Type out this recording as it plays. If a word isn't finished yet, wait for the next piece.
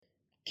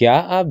क्या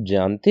आप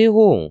जानते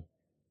हो,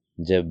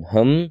 जब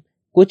हम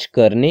कुछ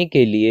करने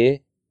के लिए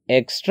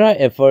एक्स्ट्रा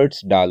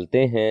एफर्ट्स डालते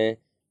हैं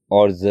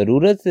और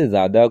ज़रूरत से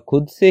ज़्यादा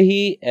खुद से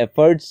ही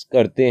एफर्ट्स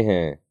करते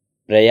हैं,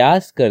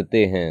 प्रयास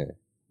करते हैं,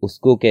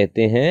 उसको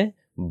कहते हैं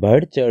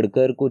बढ़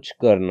चढ़कर कुछ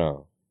करना।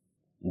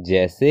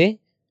 जैसे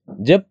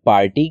जब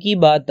पार्टी की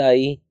बात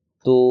आई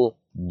तो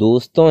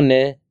दोस्तों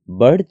ने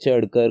बढ़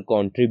चढ़कर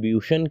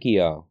कंट्रीब्यूशन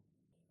किया।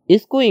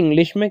 इसको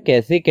इंग्लिश में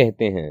कैसे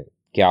कहते हैं,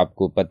 क्या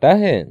आपको पता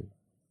है?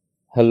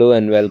 Hello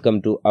and welcome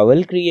to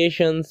Awal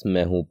creations.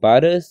 मैं हूँ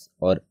पारस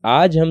और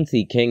आज हम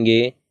सीखेंगे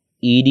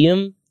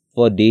ईडियम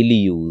फॉर डेली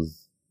यूज।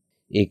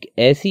 एक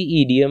ऐसी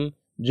ईडियम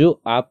जो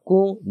आपको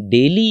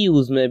डेली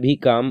यूज में भी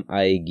काम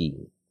आएगी।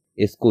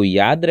 इसको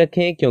याद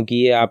रखें क्योंकि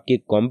ये आपके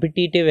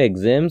कॉम्पिटिटिव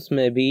एग्जाम्स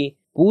में भी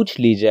पूछ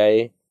ली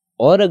जाए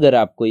और अगर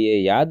आपको ये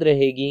याद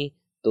रहेगी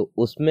तो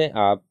उसमें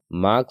आप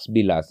मार्क्स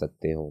भी ला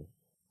सकते हो।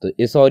 तो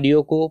इस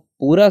ऑडियो को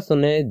पूरा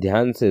सुने,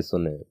 ध्यान से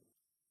सुने।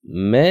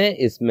 मैं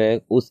इसमें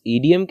उस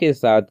ईडियम के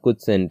साथ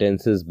कुछ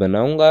सेंटेंसेस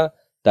बनाऊंगा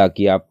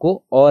ताकि आपको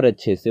और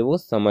अच्छे से वो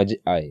समझ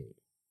आए।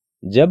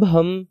 जब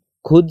हम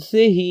खुद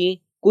से ही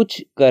कुछ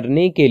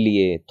करने के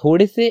लिए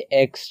थोड़े से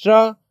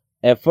एक्स्ट्रा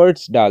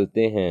एफर्ट्स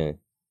डालते हैं,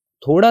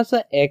 थोड़ा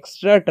सा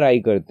एक्स्ट्रा ट्राई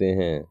करते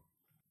हैं,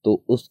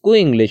 तो उसको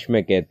इंग्लिश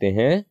में कहते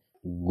हैं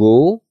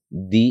गो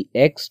दी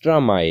एक्स्ट्रा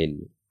माइल।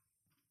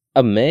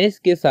 अब मैं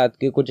इसके साथ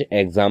के कुछ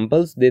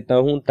एग्जाम्पल्स देता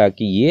हूं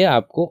ताकि ये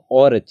आपको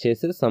और अच्छे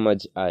से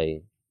समझ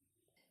आए।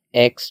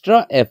 एक्स्ट्रा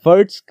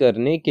एफर्ट्स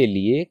करने के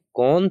लिए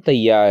कौन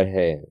तैयार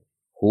है?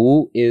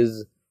 Who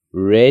is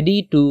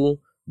ready to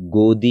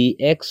go the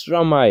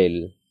extra mile?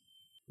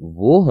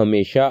 वो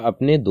हमेशा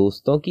अपने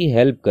दोस्तों की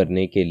हेल्प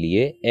करने के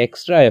लिए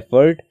एक्स्ट्रा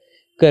एफर्ट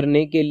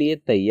करने के लिए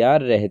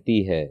तैयार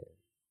रहती है।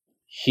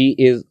 She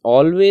is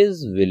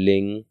always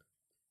willing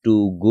to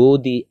go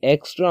the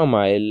extra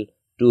mile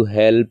to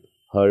help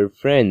her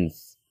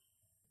friends.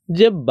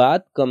 जब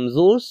बात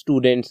कमजोर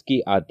स्टूडेंट्स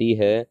की आती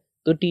है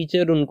तो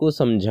टीचर उनको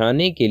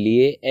समझाने के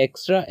लिए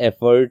एक्स्ट्रा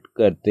एफर्ट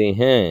करते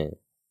हैं।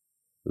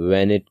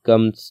 When it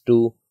comes to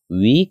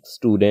weak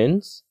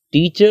students,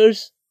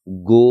 teachers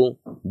go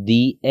the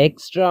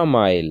extra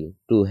mile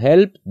to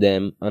help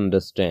them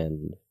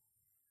understand.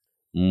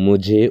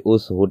 मुझे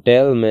उस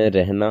होटल में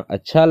रहना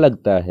अच्छा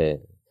लगता है।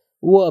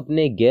 वो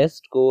अपने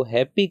गेस्ट को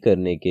हैप्पी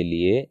करने के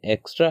लिए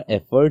एक्स्ट्रा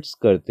एफर्ट्स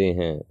करते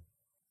हैं।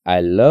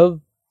 I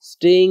love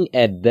staying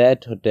at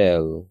that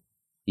hotel.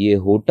 ये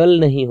होटल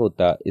नहीं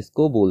होता,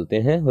 इसको बोलते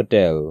हैं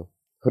hotel.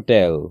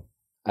 Hotel.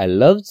 I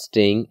love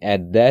staying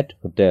at that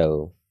hotel.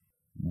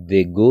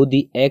 They go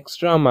the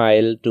extra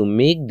mile to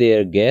make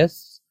their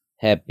guests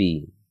happy.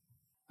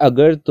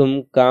 अगर तुम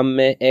काम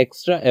में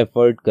एक्स्ट्रा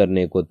एफर्ट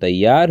करने को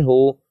तैयार हो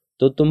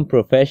तो तुम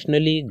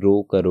प्रोफेशनली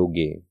ग्रो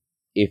करोगे।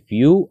 If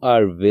you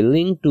are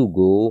willing to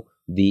go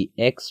the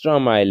extra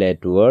mile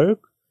at work,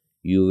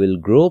 you will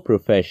grow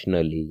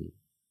professionally.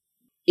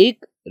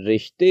 एक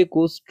रिश्ते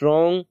को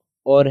स्ट्रॉन्ग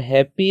और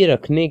हैप्पी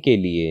रखने के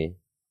लिए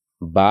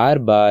बार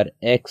बार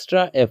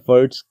एक्स्ट्रा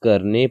एफर्ट्स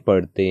करने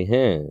पड़ते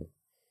हैं।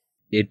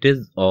 It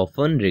is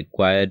often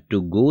required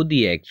to go the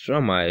extra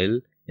mile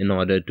in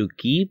order to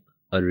keep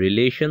a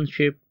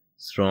relationship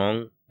strong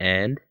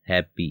and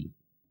happy.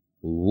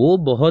 वो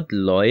बहुत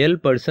लॉयल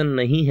पर्सन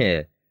नहीं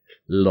है।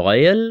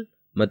 लॉयल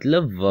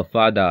मतलब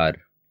वफादार।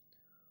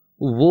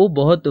 वो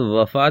बहुत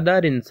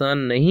वफादार इंसान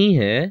नहीं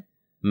है।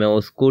 मैं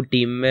उसको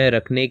टीम में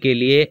रखने के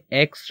लिए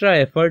एक्स्ट्रा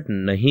एफर्ट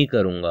नहीं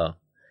करूँगा,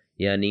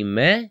 यानी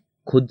मैं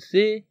खुद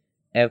से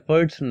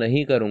एफर्ट्स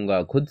नहीं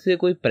करूँगा, खुद से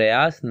कोई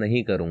प्रयास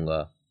नहीं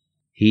करूँगा।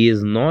 He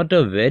is not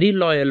a very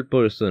loyal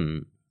person.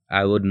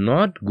 I would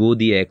not go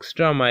the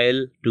extra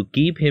mile to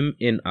keep him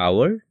in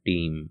our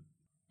team.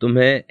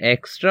 तुम्हें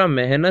एक्स्ट्रा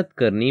मेहनत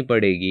करनी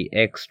पड़ेगी,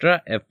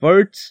 एक्स्ट्रा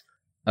एफर्ट्स,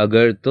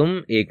 अगर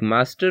तुम एक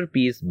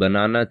मास्टरपीस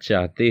बनाना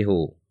चाहते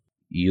हो।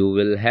 You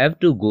will have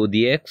to go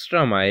the extra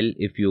mile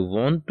if you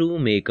want to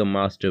make a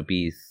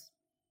masterpiece.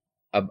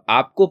 अब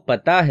आपको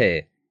पता है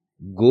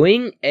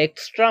going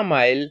extra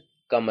mile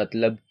का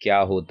मतलब क्या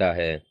होता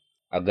है।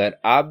 अगर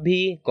आप भी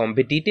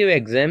कॉम्पिटिटिव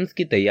एग्जाम्स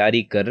की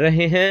तैयारी कर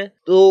रहे हैं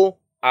तो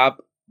आप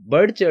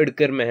बढ़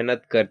चढ़कर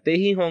मेहनत करते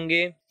ही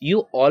होंगे।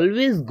 You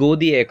always go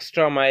the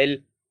extra mile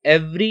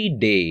every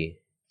day.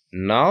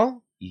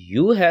 Now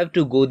you have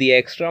to go the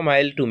extra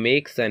mile to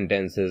make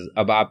sentences.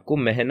 अब आपको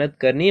मेहनत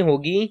करनी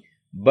होगी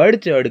बढ़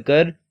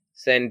चढ़कर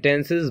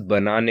सेंटेंसेस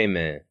बनाने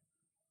में।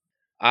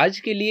 आज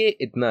के लिए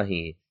इतना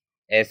ही।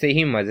 ऐसे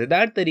ही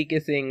मज़ेदार तरीके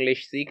से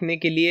इंग्लिश सीखने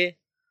के लिए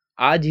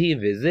आज ही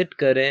विजिट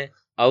करें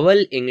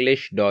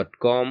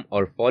avalenglish.com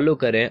और फॉलो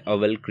करें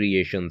अवल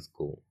क्रिएशंस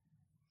को।